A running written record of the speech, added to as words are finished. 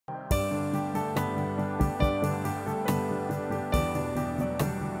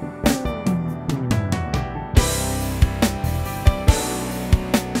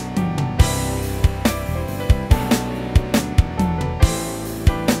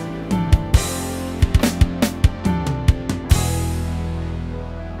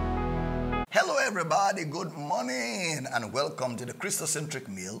everybody, good morning and welcome to the Christocentric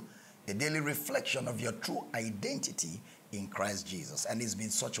meal, a daily reflection of your true identity in Christ Jesus. And it's been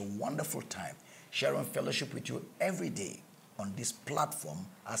such a wonderful time sharing fellowship with you every day on this platform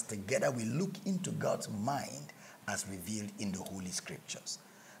as together we look into God's mind as revealed in the Holy Scriptures.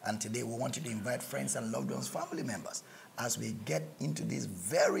 And today we want you to invite friends and loved ones, family members, as we get into this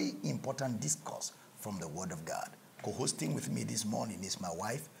very important discourse from the Word of God. Co-hosting with me this morning is my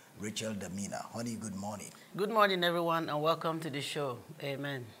wife, Rachel Damina. Honey, good morning. Good morning, everyone, and welcome to the show.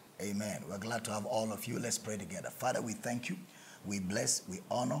 Amen. Amen. We're glad to have all of you. Let's pray together. Father, we thank you. We bless, we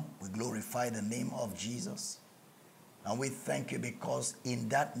honor, we glorify the name of Jesus. And we thank you because in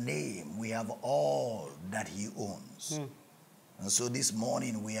that name we have all that he owns. And so this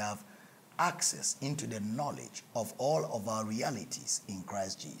morning we have access into the knowledge of all of our realities in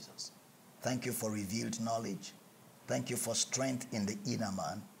Christ Jesus. Thank you for revealed knowledge. Thank you for strength in the inner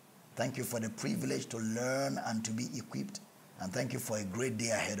man. Thank you for the privilege to learn and to be equipped. And thank you for a great day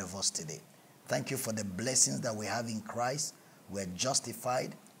ahead of us today. Thank you for the blessings that we have in Christ. We're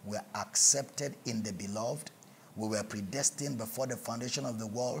justified. We're accepted in the beloved. We were predestined before the foundation of the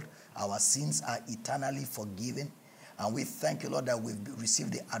world. Our sins are eternally forgiven. And we thank you, Lord, that we've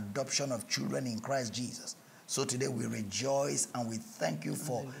received the adoption of children in Christ Jesus. So today we rejoice and we thank you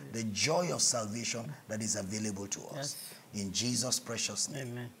for the joy of salvation that is available to us. Yes. In Jesus' precious name.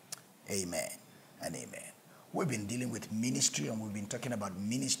 Amen. Amen and amen. We've been dealing with ministry and we've been talking about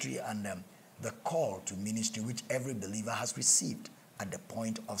ministry and the call to ministry which every believer has received at the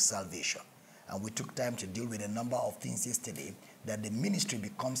point of salvation. And we took time to deal with a number of things yesterday that the ministry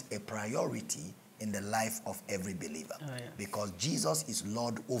becomes a priority in the life of every believer. Because Jesus is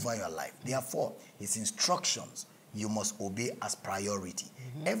Lord over your life. Therefore, his instructions you must obey as priority.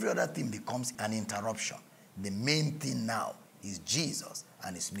 Every other thing becomes an interruption. The main thing now is Jesus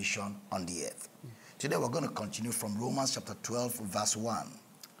and his mission on the earth. Today we're going to continue from Romans chapter 12, verse 1.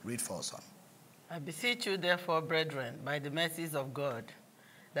 Read for us, son. I beseech you, therefore, brethren, by the mercies of God,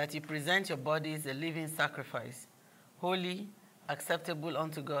 that you present your bodies a living sacrifice, holy, acceptable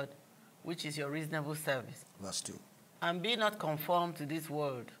unto God, which is your reasonable service. Verse 2. And be not conformed to this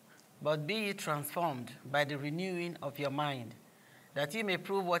world, but be ye transformed by the renewing of your mind, that ye may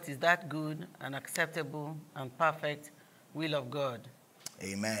prove what is that good and acceptable and perfect will of God.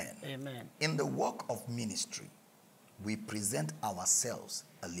 Amen. Amen. In the work of ministry, we present ourselves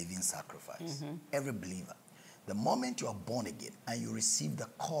a living sacrifice. Every believer. The moment you are born again and you receive the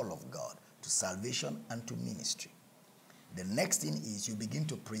call of God to salvation and to ministry, the next thing is you begin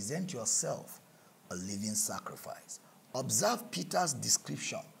to present yourself a living sacrifice. Observe Peter's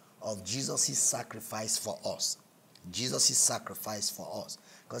description of Jesus' sacrifice for us. Jesus' sacrifice for us.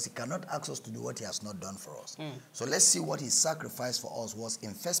 Because he cannot ask us to do what he has not done for us. So let's see what his sacrifice for us was in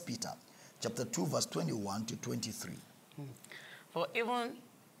 1 Peter chapter 2, verse 21 to 23. For even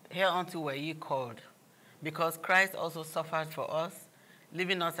hereunto were ye called, because Christ also suffered for us,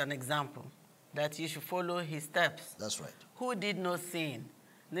 leaving us an example, that ye should follow his steps. That's right. Who did no sin,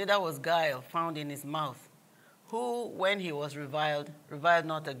 neither was guile found in his mouth. Who, when he was reviled, reviled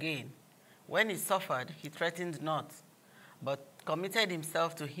not again. When he suffered, he threatened not, but committed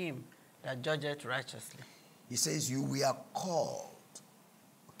himself to him that judgeth righteously. He says, we are called,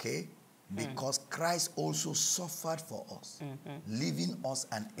 okay, because Christ also suffered for us, leaving us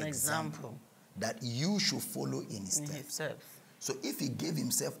an example that you should follow in his steps. So if he gave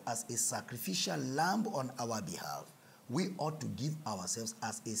himself as a sacrificial lamb on our behalf, we ought to give ourselves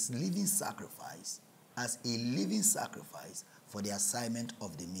as a living sacrifice, for the assignment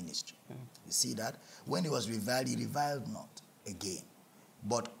of the ministry. You see that? When he was reviled, he reviled not again,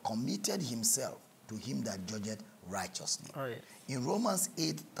 but committed himself to him that judgeth righteously. In Romans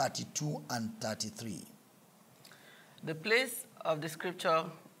 8, 32 and 33. The place of the scripture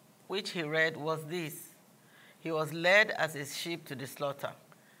which he read was this: he was led as a sheep to the slaughter,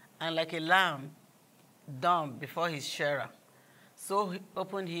 and like a lamb dumb before his shearer, so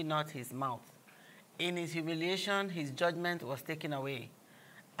opened he not his mouth. In his humiliation his judgment was taken away.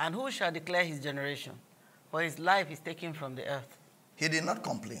 And who shall declare his generation? For his life is taken from the earth. He did not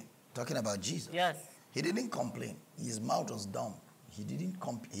complain. Talking about Jesus. Yes. He didn't complain. His mouth was dumb. He didn't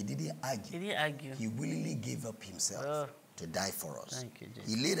argue. He didn't argue. He willingly gave up himself to die for us. Thank you, Jesus.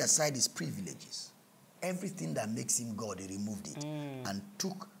 He laid aside his privileges. Everything that makes him God, he removed it and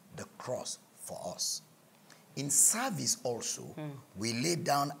took the cross for us. In service also, we lay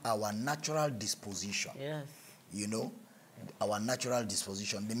down our natural disposition. Yes. You know, our natural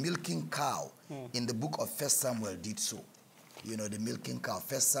disposition. The milking cow in the book of 1 Samuel did so. You know, the milking cow.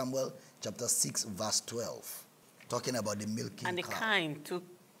 1 Samuel chapter 6, verse 12. Talking about the milking cow. And the kine took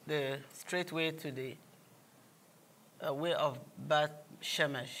the straight way to the way of Beth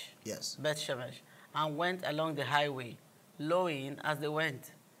Shemesh. Yes. Beth Shemesh, and went along the highway, lowing as they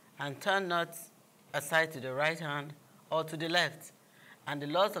went, and turned not aside to the right hand or to the left. And the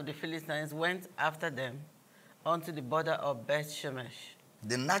lords of the Philistines went after them unto the border of Beth Shemesh.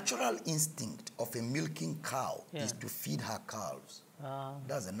 The natural instinct of a milking cow Yeah. is to feed her calves.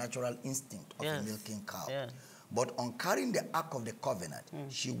 That's the natural instinct of a Yes. milking cow. Yes. But on carrying the Ark of the Covenant,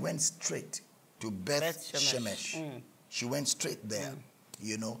 she went straight to Beth Shemesh. She went straight there,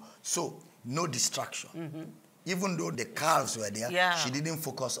 you know. So, no distraction. Even though the calves were there, Yeah. she didn't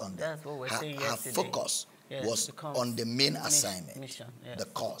focus on them. That's what we're her, saying her yesterday. focus Yes, was becomes on the main assignment, mission, yes. the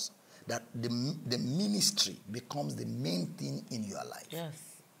cause. That the ministry becomes the main thing in your life. Yes.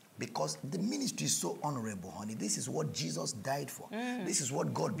 Because the ministry is so honorable, honey. This is what Jesus died for. This is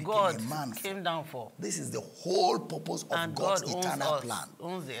what God became God a man came for. down for. This is the whole purpose of And God's God owns eternal us, plan.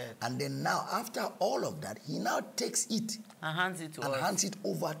 owns the earth. And then now, after all of that, he now takes it And hands it to and us. hands it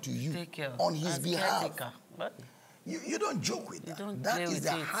over to you Take care. on his As behalf. caretaker. But You don't joke with that. don't That play is with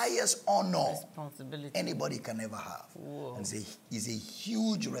the it. highest honor responsibility. anybody can ever have. Whoa. And it's a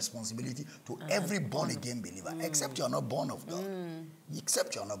huge responsibility to every born-again believer, except you're not born of God.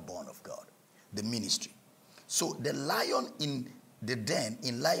 Except you're not born of God. The ministry. So the lion in the den,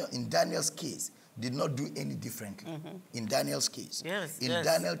 in Daniel's case, did not do any differently. In Daniel's case. Yes, in yes.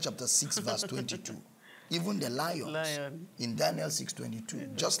 Daniel chapter 6, verse 22. Even the lions in Daniel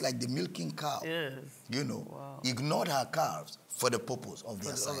 6:22, just like the milking cow, Yes. you know, Wow. ignored her calves for the purpose of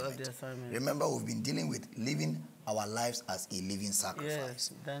the assignment. the assignment. Remember, we've been dealing with living our lives as a living sacrifice.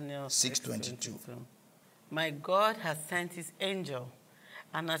 Yes, Daniel 6:22. My God has sent his angel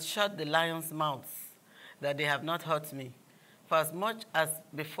and has shut the lions' mouths, that they have not hurt me. For as much as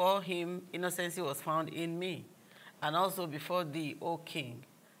before him innocency was found in me, and also before thee, O king,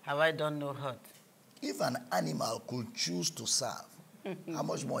 have I done no hurt. If an animal could choose to serve, how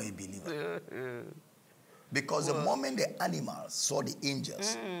much more a believer? Because the moment the animals saw the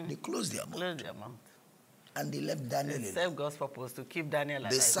angels, they closed their mouth. Close their mouth. And they left Daniel They alone. serve God's purpose to keep Daniel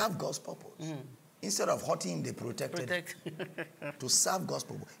alive. They served God's purpose. Instead of hurting him, they protected him. To serve God's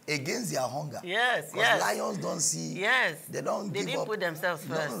purpose against their hunger. Yes, Because yes. lions don't see. Yes. They don't give didn't up. put themselves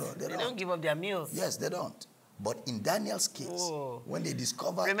No, first. no, no, They don't give up their meals. Yes, they don't. But in Daniel's case, Whoa. when they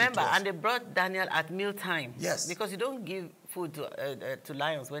discovered Remember, it was, and they brought Daniel at mealtime. Yes. Because you don't give food to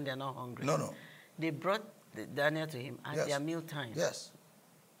lions when they're not hungry. No. They brought Daniel to him at Yes. their mealtime. Yes.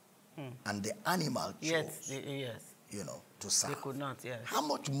 And the animal chose, Yes. you know, to They serve. could not, yes. How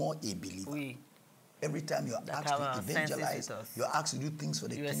much more a believer? We, Every time you're that asked have to our senses evangelize, with us. you're asked to do things for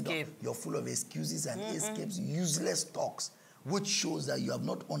the You kingdom, escape. you're full of excuses and escapes, useless talks, which shows that you have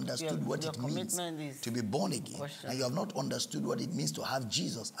not understood what your it means commitment is to be born again. questioned. And you have not understood what it means to have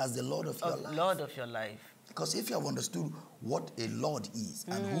Jesus as the Lord of your life. Lord of your life. Because if you have understood what a Lord is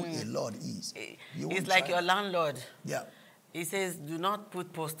and who a Lord is, you won't It's like try. your landlord. Yeah, He says, do not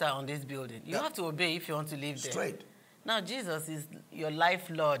put poster on this building. You Yeah. have to obey if you want to live there. straight. Now, Jesus is your life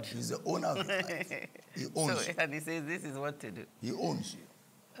Lord. He's the owner of your life. He owns you. And he says, this is what to do. He owns you.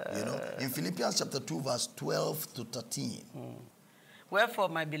 You know, in Philippians chapter 2, verse 12 to 13. Wherefore,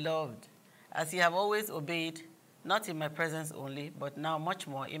 my beloved, as ye have always obeyed, not in my presence only, but now much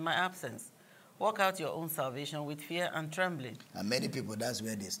more in my absence, work out your own salvation with fear and trembling. And many people, that's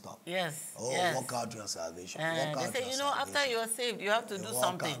where they stop. Yes. Oh, yes. work out your salvation. And Work they out say, your you know, after salvation. you are saved, you have to do Work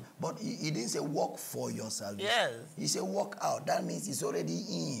something. out. But he didn't say work for your salvation. Yes. He said work out. That means it's already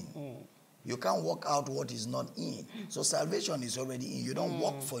in. You can't work out what is not in. So salvation is already in. You don't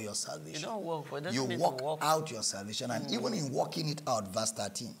work for your salvation. You don't work for it. Doesn't You mean work to work. out your salvation. And even in working it out, verse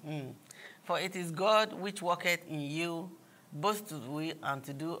 13. For it is God which worketh in you, both to will and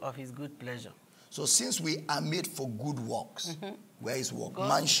to do of his good pleasure. So since we are made for good works, where is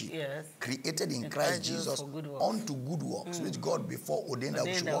workmanship, yes. created in In Christ Jesus for good works. unto good works, which God before ordained that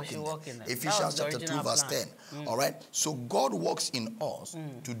we should walk in them. them. Ephesians That was the chapter 2 original verse plan. 10. All right. So God works in us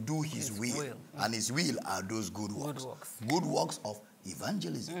to do his will. And his will are those good works. works. Good works of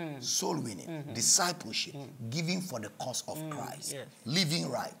evangelism, soul winning, discipleship, giving for the cause of Christ, yes. living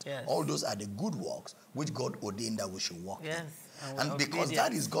right. Yes. All those are the good works which God ordained that we should walk Yes. in. And And we're because obedient.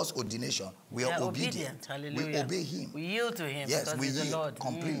 that is God's ordination, we are obedient. Hallelujah. We obey him. We yield to him Yes, because we he's the yield Lord.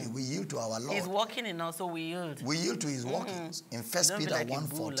 completely. We yield to our Lord. He's working in us, so we yield. We yield to his workings. In 1 Don't be Peter like a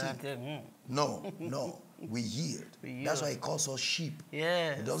bull 1:14. and say, No. We yield. We That's yield. why he calls us sheep.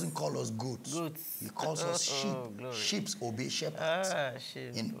 Yes. He doesn't call us goats. Goats. He calls us sheep. Glory. Sheep obey shepherds.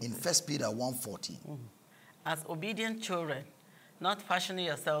 Shit. In 1 Peter 1:14. As obedient children, not fashioning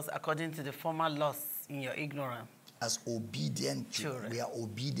yourselves according to the former lusts in your ignorance. as obedient children. We are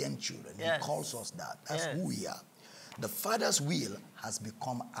obedient children. Yes. He calls us that. That's who we are. The Father's will has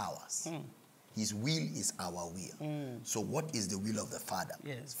become ours. His will is our will. So what is the will of the Father?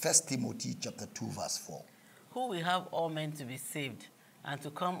 Yes. 1 Timothy chapter 2 verse 4. Who will have all men to be saved and to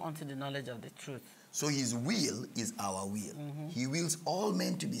come unto the knowledge of the truth. So his will is our will. He wills all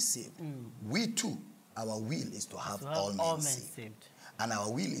men to be saved. We too, our will is to have all men saved. And our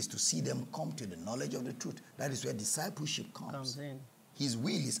will is to see them come to the knowledge of the truth. That is where discipleship comes in. His will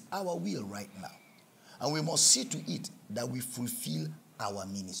is our will right now. And we must see to it that we fulfill our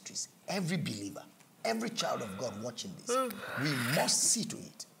ministries. Every believer, every child of God watching this, we must see to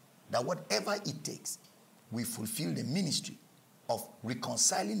it that whatever it takes, we fulfill the ministry of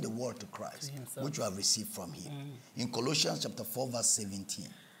reconciling the world to Christ, which we have received from him. In Colossians chapter 4 verse 17.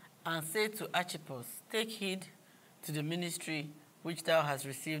 And say to Archippus, take heed to the ministry which thou hast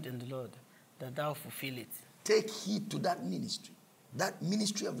received in the Lord, that thou fulfill it. Take heed to that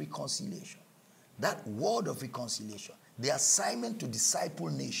ministry of reconciliation, that word of reconciliation, the assignment to disciple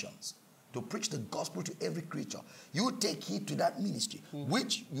nations, to preach the gospel to every creature. You take heed to that ministry,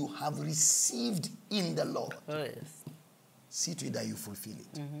 which you have received in the Lord. Oh, yes. See to it that you fulfill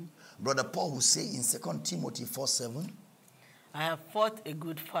it. Brother Paul will say in 2 Timothy 4:7, I have fought a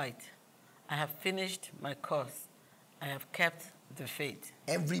good fight. I have finished my course. I have kept the faith.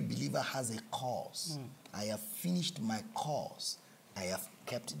 Every believer has a cause. I have finished my course. I have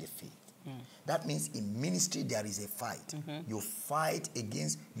kept the faith. That means in ministry there is a fight. You fight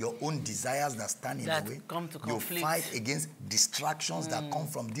against your own desires that stand in the way. You fight against distractions that come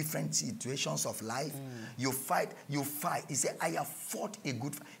from different situations of life. You fight. You say, I have fought a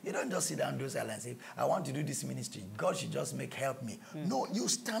good fight. You don't just sit down and do silence and say, I want to do this ministry. God should just help me. No, you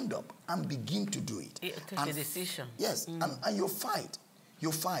stand up and begin to do it. Take a decision. Yes, and you fight.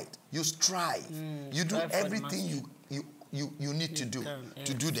 You fight. You strive. You do everything you need to do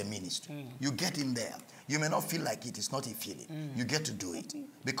to do the ministry. You get in there. You may not feel like it. It's not a feeling. You get to do it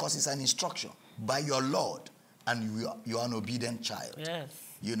because it's an instruction by your Lord, and you are an obedient child. Yes.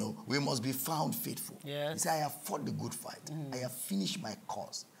 You know, we must be found faithful. Yes. He said, I have fought the good fight. I have finished my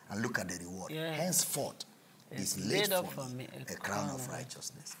course. And look at the reward. Yes. Henceforth is laid for me a crown of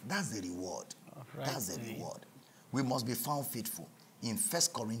righteousness. That's the reward. That's the reward. We must be found faithful. In 1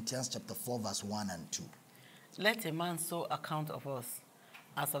 Corinthians chapter 4 verse 1 and 2. Let a man so account of us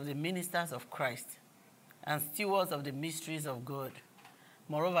as of the ministers of Christ and stewards of the mysteries of God.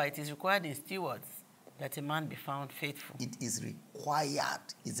 Moreover, it is required in stewards that a man be found faithful. It is required.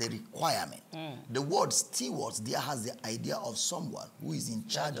 It's a requirement. The word stewards there has the idea of someone who is in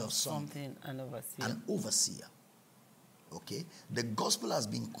charge of something. An overseer. An overseer. Okay? The gospel has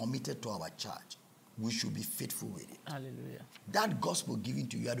been committed to our church. We should be faithful with it. Hallelujah. That gospel given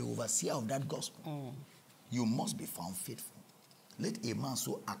to you, you are the overseer of that gospel. You must be found faithful. Let a man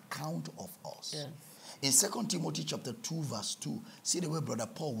so account of us. Yes. In 2 Timothy chapter 2 verse 2, see the way Brother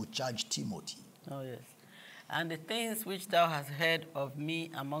Paul would charge Timothy. Oh, yes. And the things which thou hast heard of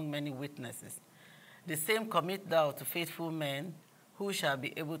me among many witnesses, the same commit thou to faithful men who shall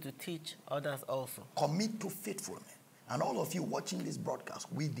be able to teach others also. Commit to faithful men. And all of you watching this broadcast,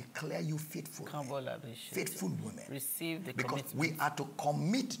 we declare you faithful men, faithful women. Receive the because commitment. We are to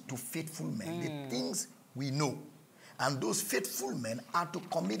commit to faithful men the things we know. And those faithful men are to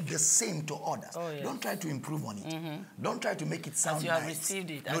commit the same to others. Oh, yes. Don't try to improve on it. Don't try to make it sound nice. As you have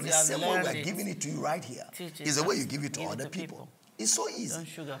received it. No, the same way we're giving it to you right here is the way you give it to other people. It's so easy.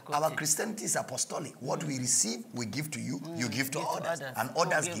 Our Christianity is apostolic. What we receive, we give to you, you give to others. And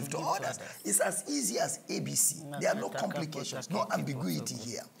others give to others. It's as easy as ABC. There are no complications, no ambiguity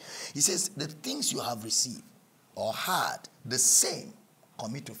here. He says, the things you have received or heard, the same,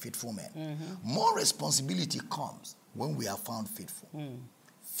 commit to faithful men. More responsibility comes when we are found faithful.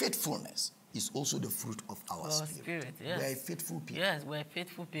 Faithfulness is also the fruit of our spirit. Yes. We are a faithful people. Yes, we are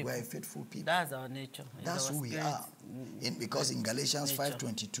faithful people. We are a faithful people. That's our nature. That's who we are. Because in Galatians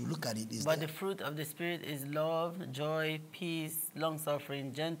 5:22, look at it. But the fruit of the Spirit is love, joy, peace,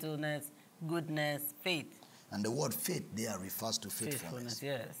 long-suffering, gentleness, goodness, faith. And the word faith there refers to faithfulness.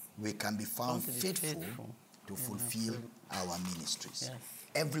 Yes. We can be found faithful to fulfill our ministries. Yes.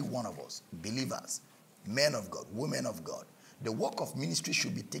 Every one of us, believers, men of God, women of God, the work of ministry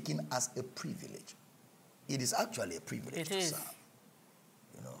should be taken as a privilege. It is actually a privilege to serve.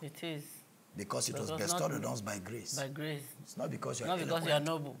 You know, it is. Because it was bestowed on us by grace. By grace. It's not because you are not because you are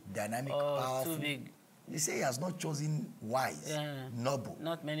noble, dynamic, powerful. Too big. You say he has not chosen wise, noble.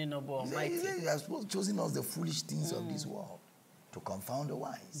 Not many noble or mighty. He has chosen us the foolish things of this world to confound the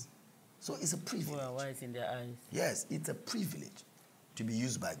wise. So it's a privilege. Who are wise in their eyes. Yes, it's a privilege to be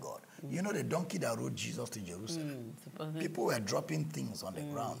used by God. You know the donkey that rode Jesus to Jerusalem? People were dropping things on the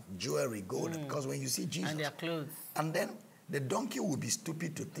ground, jewelry, gold, because when you see Jesus... And their clothes. And then the donkey would be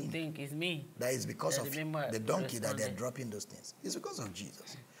stupid to think it's me. that is because of the donkey that they're dropping those things. It's because of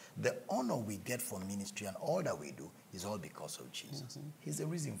Jesus. The honor we get from ministry and all that we do is all because of Jesus. He's the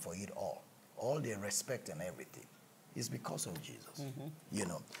reason for it all. All the respect and everything is because of Jesus. You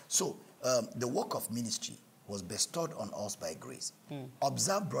know. So the work of ministry was bestowed on us by grace.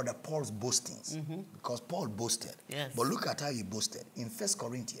 Observe Brother Paul's boastings, because Paul boasted. Yes. But look at how he boasted in 1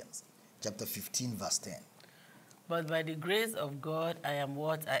 Corinthians chapter 15, verse 10. But by the grace of God I am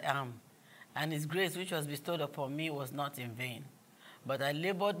what I am, and his grace which was bestowed upon me was not in vain. But I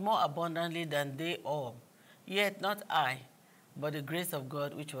labored more abundantly than they all. Yet not I, but the grace of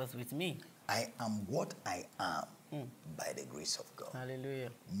God which was with me. I am what I am by the grace of God. Hallelujah.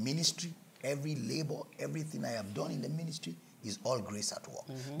 Ministry, every labor, everything I have done in the ministry is all grace at work.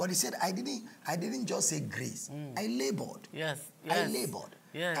 But he said, I didn't just say grace. I labored. Yes. I labored.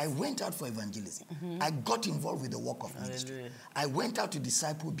 Yes. I went out for evangelism. I got involved with the work of ministry. Hallelujah. I went out to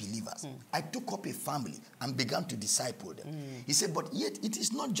disciple believers. I took up a family and began to disciple them. He said, but yet it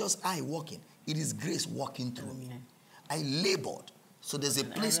is not just I working. It is grace working through me. I labored. So there's a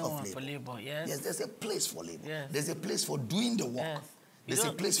place of labor. Yes, there's a place for labor. Yes. There's a place for doing the work. Yes. There's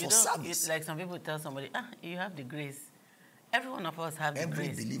a place for service. Like some people tell somebody, you have the grace. Every one of us have the grace.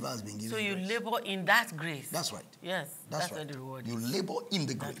 Every believer has been given So you grace. labor in that grace. That's right. Yes, that's right. what the reward You is. labor in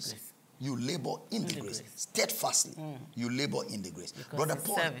the grace. You labor in the grace. Steadfastly. You labor in the grace. Because Brother it's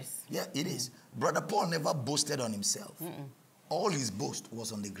Paul, service. yeah, it is. Brother Paul never boasted on himself. All his boast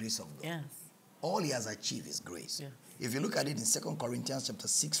was on the grace of God. Yes. All he has achieved is grace. Yes. If you look at it in 2 Corinthians chapter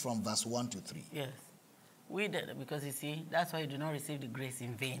 6 from verse 1 to 3. Yes. We did, because you see, that's why you do not receive the grace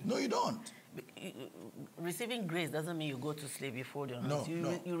in vain. No, you don't. Receiving grace doesn't mean you go to slave before the No,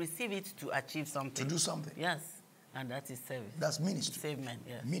 you receive it to achieve something. To do something. Yes. And that is service. That's ministry. Save men,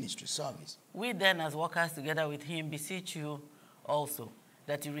 yes. Ministry, service. We then, as workers together with him, beseech you also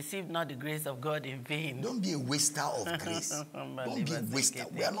that you receive not the grace of God in vain. Don't be a waster of grace. Don't be a waster.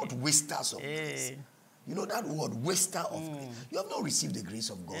 We are not wasters of grace. You know that word, waster of grace. You have not received the grace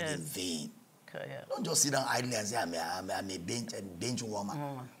of God in vain. Yeah. Don't just sit down idly and say, I'm a bench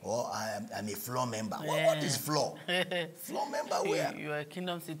warmer or I'm a floor member. What is floor? Floor member where? You are a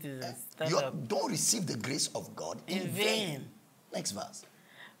kingdom citizen. Don't receive the grace of God in vain. Next verse.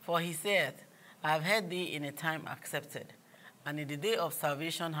 For he said, I have heard thee in a time accepted, and in the day of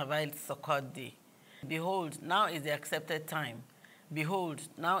salvation have I succored thee. Behold, now is the accepted time. Behold,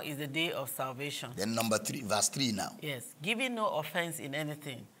 now is the day of salvation. Then number 3, verse 3 now. Yes, giving no offense in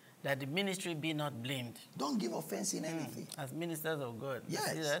anything, that the ministry be not blamed. Don't give offense in anything. As ministers of God. Yes.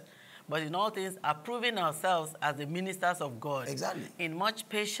 You see that? But in all things, approving ourselves as the ministers of God. Exactly. In much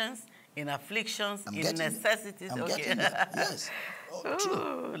patience, in afflictions, in necessities. I'm getting that. Yes. Oh,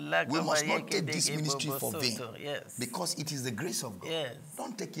 true. We must not take this ministry for vain. Yes. Because it is the grace of God. Yes.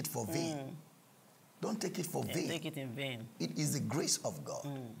 Don't take it for vain. Don't take it for vain. Take it in vain. It is the grace of God.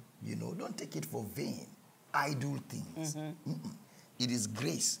 You know, don't take it for vain. Idle things. It is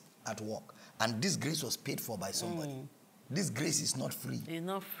grace at work. And this grace was paid for by somebody. This grace is not free. It's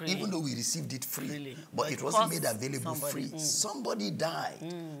not free. Even though we received it freely. But it wasn't made available free. Somebody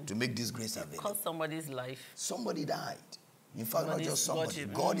died to make this grace available. It cost somebody's life. Somebody died. In fact, not just somebody.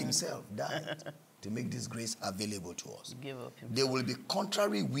 God himself died to make this grace available to us. Give up himself. There will be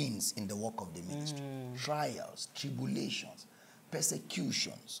contrary winds in the work of the ministry. Trials, tribulations,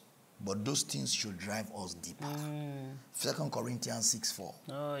 persecutions. But those things should drive us deeper. 2 Corinthians 6:4.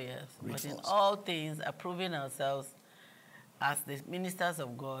 Oh, yes. But in all things, approving ourselves as the ministers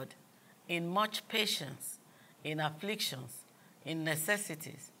of God, in much patience, in afflictions, in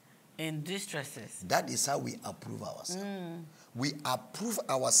necessities, in distresses. That is how we approve ourselves. We approve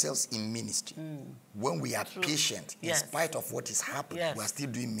ourselves in ministry. When we are patient, in spite of what is happening, we are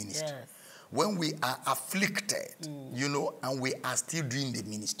still doing ministry. Yes. When we are afflicted, you know, and we are still doing the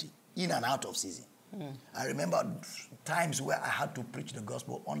ministry, in and out of season. I remember times where I had to preach the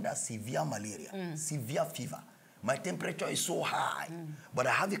gospel under severe malaria, severe fever. My temperature is so high, but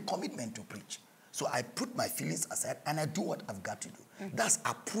I have a commitment to preach. So I put my feelings aside and I do what I've got to do. That's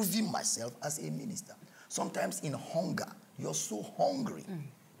approving myself as a minister. Sometimes in hunger, you're so hungry,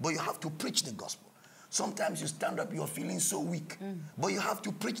 but you have to preach the gospel. Sometimes you stand up, you're feeling so weak, but you have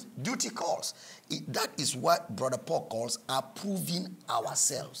to preach. Duty calls. That is what Brother Paul calls approving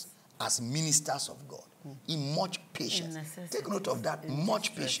ourselves as ministers of God. In much patience. Take note of that.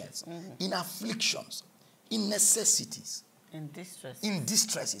 Much patience. In afflictions. In necessities. In distress. In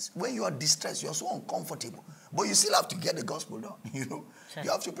distresses. When you are distressed, you are so uncomfortable. But you still have to get the gospel done. You know, Sure.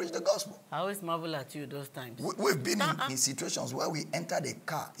 you have to preach the gospel. I always marvel at you those times. We've been in situations where we entered a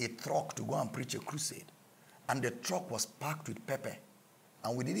car, a truck, to go and preach a crusade. And the truck was packed with pepper.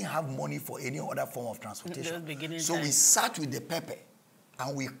 And we didn't have money for any other form of transportation. So we sat with the pepper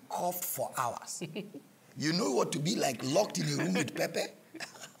and we coughed for hours. You know what to be like, locked in a room with pepper?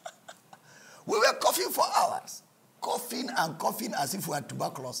 We were coughing for hours. Coughing and coughing as if we had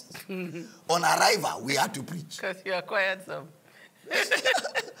tuberculosis. On arrival, we had to preach. Because you acquired some.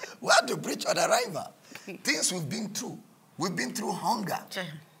 We had to preach on arrival. Things we've been through. We've been through hunger.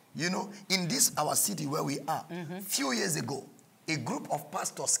 You know, in this, our city where we are, few years ago, a group of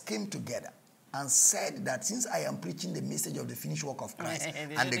pastors came together and said that since I am preaching the message of the finished work of Christ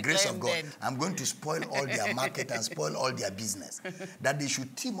and the grace of God, I'm going to spoil all their market and spoil all their business. That they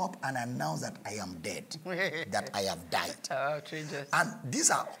should team up and announce that I am dead, that I have died. And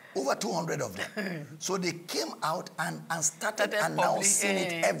these are over 200 of them. So they came out and started announcing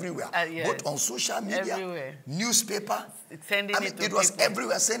it everywhere, both on social media, newspaper. It was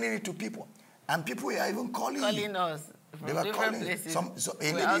everywhere, sending it to people. And people were even calling us. They were calling. So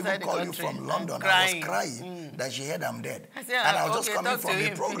a lady even called you from London. I was crying that she heard I'm dead. And I was just coming from the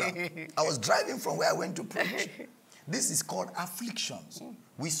program. I was driving from where I went to preach. This is called afflictions.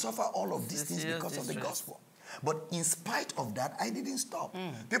 We suffer all of these things because of the gospel. But in spite of that, I didn't stop.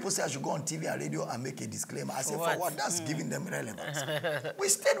 People say I should go on TV and radio and make a disclaimer. I said, for what? That's giving them relevance. We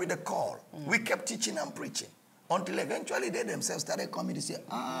stayed with the call. We kept teaching and preaching. Until eventually they themselves started coming to say,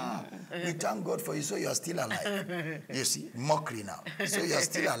 we thank God for you, so you are still alive. You see, mockery now. So you are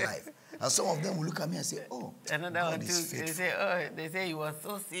still alive. And some of them will look at me and say, oh, another God one is too. faithful. They say he was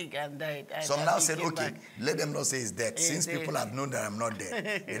so sick and died. Some now said, okay, let them not say he's dead. Since people have known that I'm not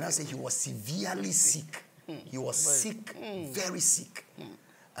dead. They now say he was severely sick. He was sick, very sick.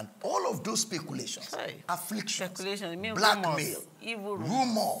 And all of those speculations, afflictions, blackmail,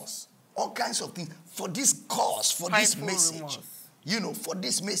 rumors, all kinds of things, for this cause, for this message, you know, for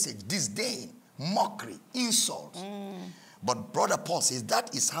this message, disdain, mockery, insult. But Brother Paul says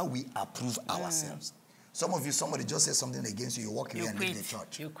that is how we approve ourselves. Some of you, somebody just said something against you, you walk away and leave the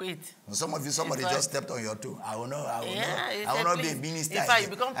church. You quit. And some of you, somebody just stepped on your toe. I will not be a minister. In fact, you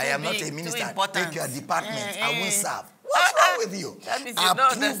become I am not a minister. Take your department. I won't serve. What's wrong with you? That means you've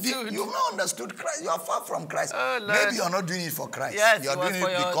not understood. You've not understood Christ. You are far from Christ. Oh, maybe you're not doing it for Christ. Yes, you're doing it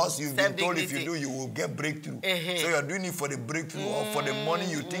because you've been told if you do, you will get breakthrough. So you're doing it for the breakthrough or for the money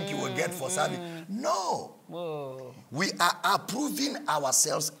you think you will get for serving. No. Whoa. We are approving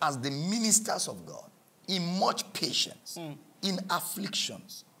ourselves as the ministers of God in much patience, in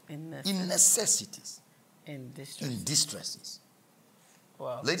afflictions, in necessities, in distresses.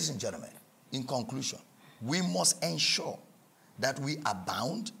 Wow. Ladies and gentlemen, in conclusion, we must ensure that we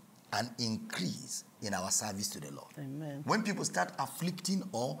abound and increase in our service to the Lord. Amen. When people start afflicting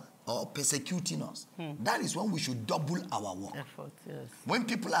or persecuting us, that is when we should double our work. Effort, yes.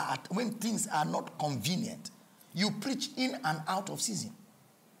 When things are not convenient, you preach in and out of season.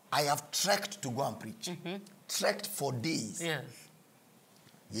 I have trekked to go and preach. Trekked for days. Yes.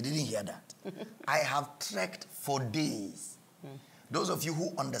 You didn't hear that. I have trekked for days. Those of you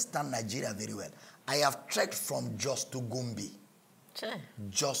who understand Nigeria very well, I have trekked from Jos to Gombe.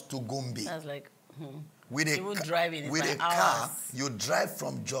 Jos to Gombe. That's like, with a car, you drive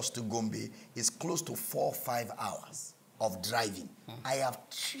from Jos to Gombe, it's close to 4 or 5 hours of driving. I have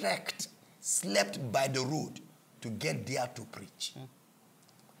trekked, slept by the road to get there to preach.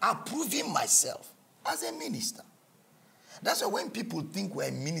 Approving myself as a minister. That's why when people think we're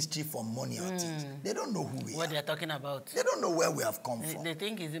in ministry for money or things, they don't know who we are. What they're talking about. They don't know where we have come from. They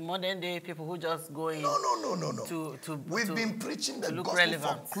think it's the modern day people who just go in. No. We've been preaching the gospel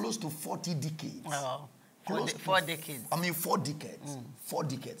for close to 40 decades. Wow. 4 decades. 4 decades. 4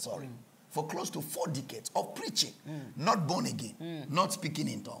 decades, sorry. For close to 4 decades of preaching, not born again, not speaking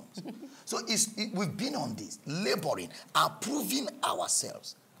in tongues. So we've been on this, laboring, approving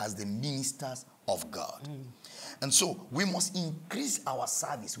ourselves as the ministers of God. And so we must increase our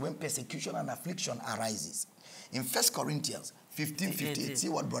service when persecution and affliction arises. In 1 Corinthians 15:58, see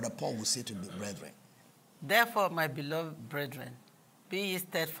what Brother Paul will say to the brethren. Therefore, my beloved brethren, be ye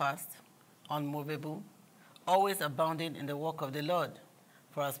steadfast, unmovable, always abounding in the work of the Lord.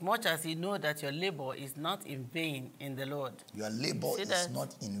 For as much as you know that your labor is not in vain in the Lord. Your labor is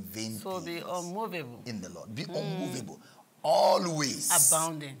not in vain. So be unmovable. In the Lord. Be unmovable. Always.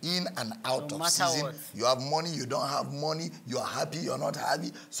 Abounding. In and out of season. What. You have money, you don't have money. You are happy, you're not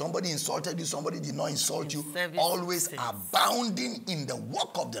happy. Somebody insulted you, somebody did not insult you. Always abounding in the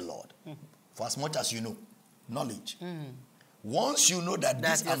work of the Lord. For as much as you know. Knowledge. Once you know that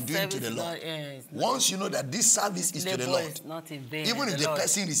this I'm doing to the Lord, once you know that this service is to the Lord, is not in vain, even if the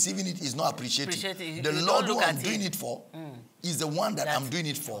person receiving it is not appreciating, the Lord who I'm doing it for is the one that I'm doing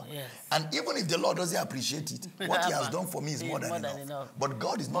it for. Yes. And even if the Lord doesn't appreciate it, what he has done for me is more than enough. But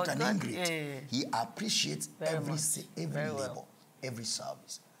God is not an ingrate. He appreciates every labor, every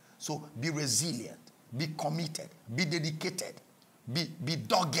service. So be resilient, be committed, be dedicated, be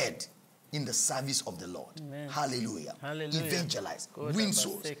dogged in the service of the Lord. Amen. Hallelujah. Hallelujah. Evangelize, win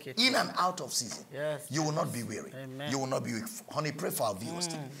souls, in and out of season. Yes. You will not be weary. Amen. You will not be weak. Honey, pray for our viewers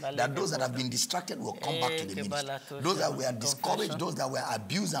that those that have been distracted will come back to the ministry. Those that were discouraged, those that were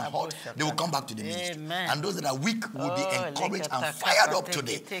abused and hurt, they will come back to the ministry. And those that are weak will be encouraged and fired up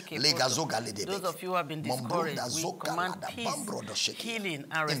today. Those of you who have been discouraged, we command peace, healing,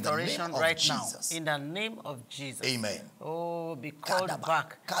 and restoration right now. In the name of Jesus. Amen. Oh, be called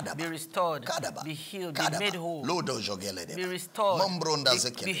back, be restored, be healed, be made whole. Be restored,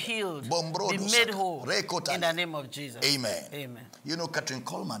 be healed, be made whole in the name of Jesus. Amen. Amen. You know, Catherine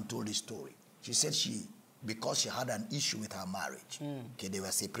Coleman told this story. She said because she had an issue with her marriage, okay, they were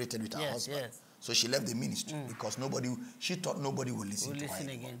separated with her husband. Yes. So she left the ministry because she thought nobody would listen to her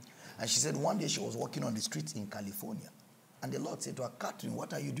anymore. And she said one day she was walking on the streets in California, and the Lord said to her, Catherine,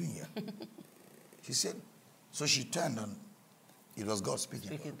 what are you doing here? She said, so she turned and it was God speaking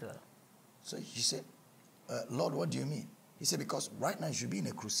to her. So she said, Lord, what do you mean? He said, because right now you should be in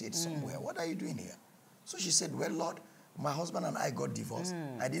a crusade somewhere. What are you doing here? So she said, well, Lord, my husband and I got divorced.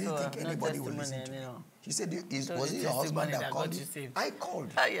 I didn't think anybody would listen to me. She said, was it your husband that called you? I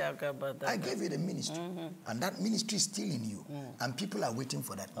called you. I gave you the ministry. And that ministry is still in you. And people are waiting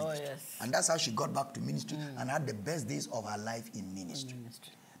for that ministry. Yes. And that's how she got back to ministry and had the best days of her life in ministry.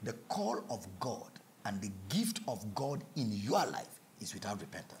 The call of God and the gift of God in your life is without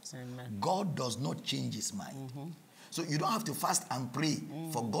repentance. Amen. God does not change his mind. So you don't have to fast and pray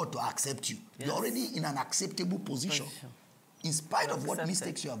for God to accept you. Yes. You're already in an acceptable position. In spite of what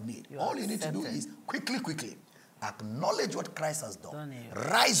mistakes you have made. All you need to do is quickly acknowledge what Christ has done.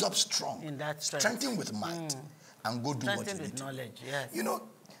 Rise up strong. In that strengthen with might. And go do what you need to do. Yes. You know,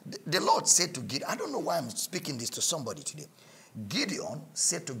 the Lord said to Gideon, I don't know why I'm speaking this to somebody today. Gideon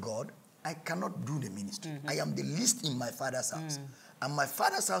said to God, I cannot do the ministry. I am the least in my father's house. And my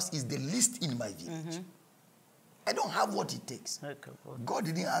father's house is the least in my village. I don't have what it takes. God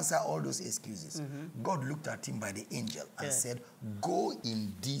didn't answer all those excuses. God looked at him by the angel and said, go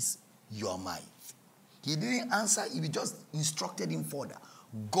in this your might. He didn't answer, he just instructed him further.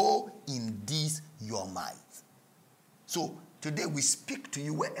 Go in this your might. So today we speak to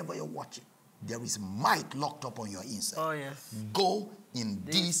you wherever you're watching. There is might locked up on your inside. Oh, yes. Go in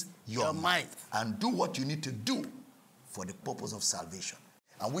this your might and do what you need to do for the purpose of salvation.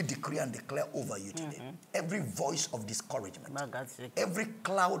 And we decree and declare over you today, every voice of discouragement, every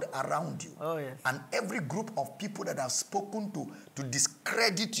cloud around you, and every group of people that have spoken to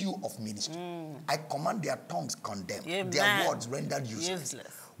discredit you of ministry, I command their tongues condemned, their words rendered useless.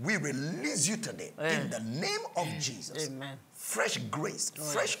 We release you today in the name of Jesus. Amen. Fresh grace,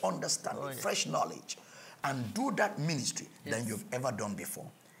 fresh understanding, fresh knowledge, and do that ministry than you've ever done before.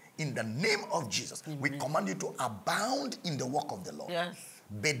 In the name of Jesus, we command you to abound in the work of the Lord. Yes.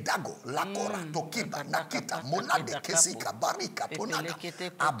 Bedago, Lakora, Tokiba, Nakita, Monade, Kesika, Barika,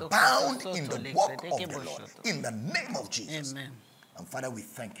 Tonaka. Abound in the work of the Lord. In the name of Jesus. Amen. And Father, we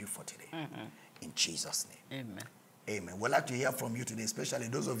thank you for today. In Jesus' name. Amen. Amen. We'd like to hear from you today, especially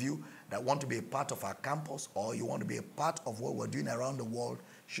those of you that want to be a part of our campus or you want to be a part of what we're doing around the world.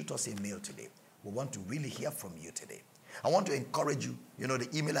 Shoot us a mail today. We want to really hear from you today. I want to encourage you. You know, the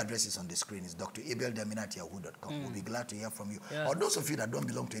email address is on the screen. It's drabeldamin@yahoo.com. We'll be glad to hear from you. Yes. Or those of you that don't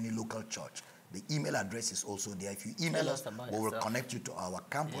belong to any local church, the email address is also there. If you email us, we will connect you to our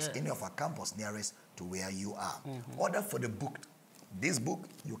campus, any of our campus nearest to where you are. Order for the book. This book,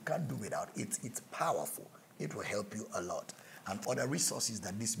 you can't do without. It's powerful. It will help you a lot. And other resources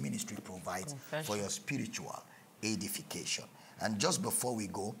that this ministry provides for your spiritual edification. And just before we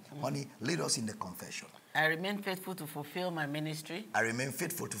go, honey, lead us in the confession. I remain faithful to fulfill my ministry. I remain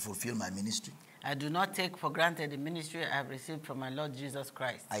faithful to fulfill my ministry. I do not take for granted the ministry I have received from my Lord Jesus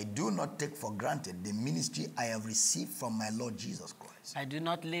Christ. I do not take for granted the ministry I have received from my Lord Jesus Christ. I do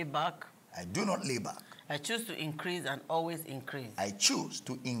not lay back. I do not lay back. I choose to increase and always increase. I choose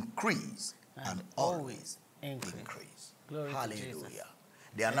to increase and always increase. Glory Hallelujah. To Jesus.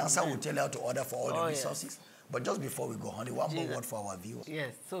 The announcer will tell you how to order for all the resources. But just before we go, honey, one more word for our viewers.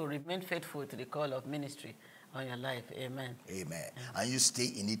 Yes, so remain faithful to the call of ministry on your life. Amen. Amen. And you stay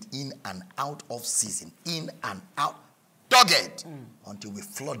in it in and out of season. In and out. Dogged. Until we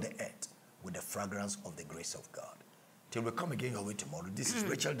flood the earth with the fragrance of the grace of God. Till we come again your way tomorrow. This is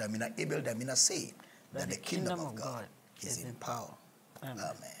Rachel Damina, Abel Damina saying that the kingdom of God is in power. Amen.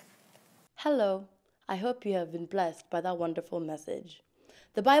 Hello. I hope you have been blessed by that wonderful message.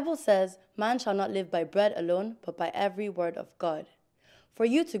 The Bible says, man shall not live by bread alone, but by every word of God. For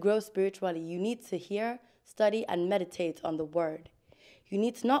you to grow spiritually, you need to hear, study, and meditate on the word. You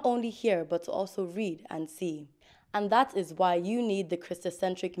need to not only hear, but to also read and see. And that is why you need the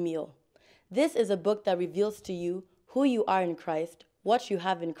Christocentric meal. This is a book that reveals to you who you are in Christ, what you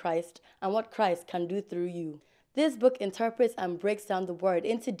have in Christ, and what Christ can do through you. This book interprets and breaks down the word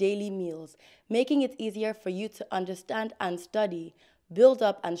into daily meals, making it easier for you to understand and study, build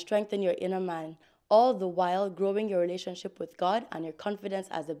up and strengthen your inner man, all the while growing your relationship with God and your confidence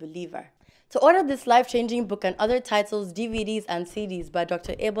as a believer. To order this life-changing book and other titles, DVDs, and CDs by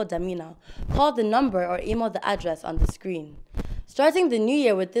Dr. Abel Damina, call the number or email the address on the screen. Starting the new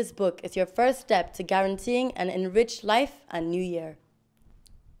year with this book is your first step to guaranteeing an enriched life and new year.